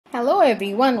Hello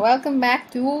everyone, welcome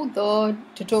back to the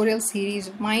tutorial series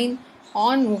of mine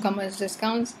on WooCommerce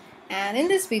discounts, and in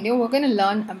this video we're going to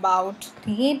learn about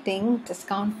creating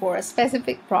discount for a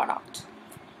specific product.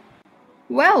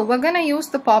 Well, we're going to use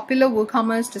the popular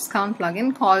WooCommerce discount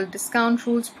plugin called Discount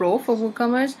Rules Pro for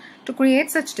WooCommerce to create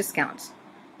such discounts.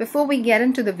 Before we get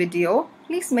into the video,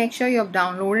 please make sure you have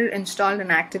downloaded, installed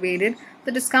and activated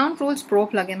the Discount Rules Pro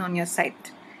plugin on your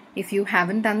site. If you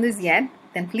haven't done this yet,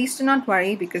 then please do not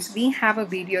worry, because we have a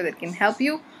video that can help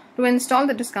you to install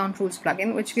the Discount Rules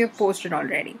plugin, which we have posted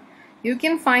already. You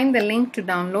can find the link to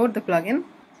download the plugin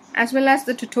as well as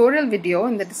the tutorial video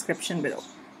in the description below.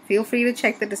 Feel free to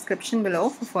check the description below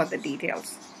for further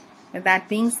details. With that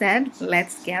being said,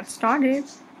 let's get started.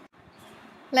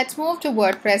 Let's move to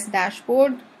WordPress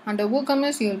dashboard. Under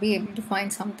WooCommerce, you'll be able to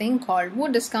find something called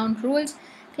Woo Discount Rules.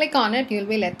 Click on it, you'll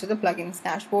be led to the plugins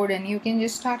dashboard and you can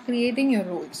just start creating your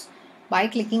rules by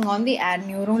clicking on the Add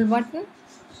New Rule button.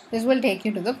 This will take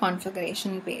you to the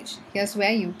configuration page. Here's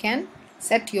where you can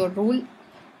set your rule.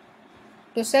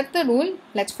 To set the rule,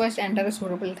 let's first enter a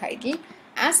suitable title.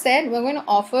 As said, we're going to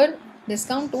offer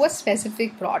discount to a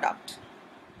specific product.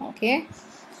 Okay,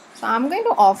 so I'm going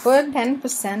to offer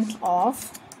 10%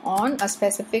 off on a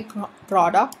specific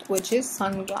product, which is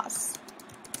sunglass.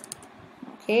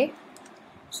 Okay,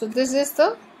 so this is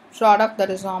the product that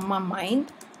is on my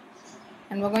mind,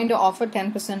 and we're going to offer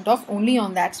 10% off only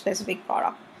on that specific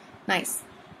product. Nice.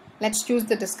 Let's choose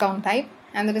the discount type,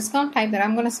 and the discount type that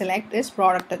I'm going to select is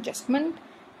product adjustment,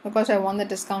 because I want the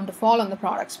discount to fall on the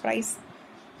product's price.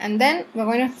 And then we're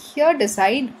going to here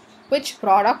decide which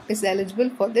product is eligible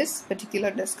for this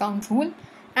particular discount rule.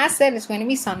 As said, it's going to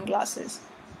be sunglasses.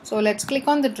 So let's click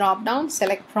on the drop down,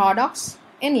 select products,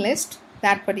 in list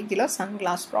that particular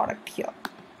sunglass product here.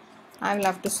 I will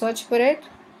have to search for it,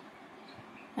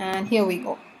 and here we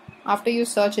go. After you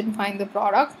search and find the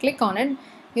product, click on it,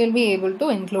 you'll be able to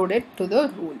include it to the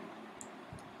rule.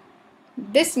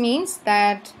 This means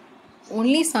that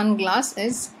only sunglass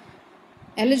is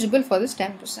eligible for this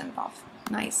 10% off.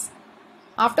 Nice.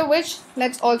 After which,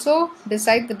 let's also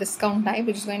decide the discount type,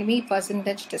 which is going to be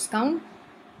percentage discount.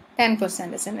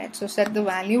 10%, isn't it? So set the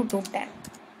value to 10.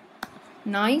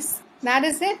 Nice. That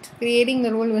is it. Creating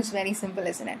the rule was very simple,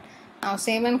 isn't it? Now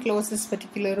save and close this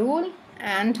particular rule,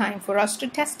 and time for us to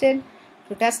test it.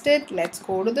 To test it, let's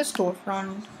go to the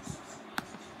storefront.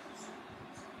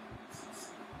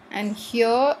 And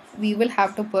here we will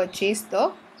have to purchase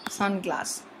the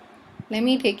sunglass. Let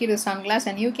me take you to sunglass,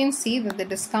 and you can see that the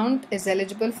discount is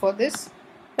eligible for this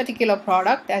particular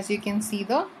product. As you can see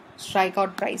the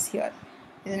strikeout price here,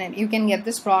 isn't it? You can get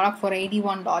this product for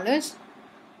 $81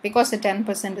 because the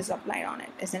 10% is applied on it,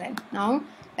 isn't it? Now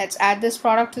let's add this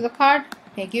product to the cart,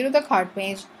 take you to the cart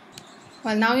page.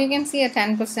 Well, now you can see a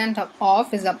 10%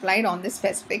 off is applied on this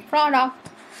specific product.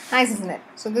 Nice, isn't it?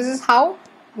 So this is how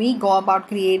we go about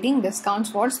creating discounts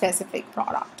for specific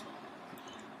product.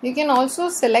 You can also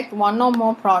select one or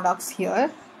more products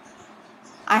here.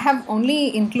 I have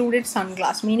only included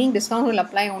sunglass, meaning discount will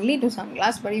apply only to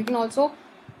sunglass, but you can also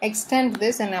extend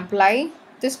this and apply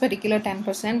this particular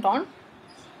 10% on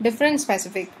different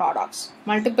specific products,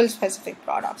 multiple specific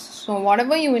products. So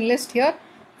whatever you enlist here,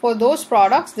 for those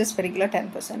products, this particular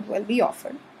 10% will be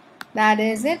offered. That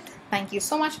is it. Thank you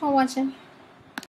so much for watching.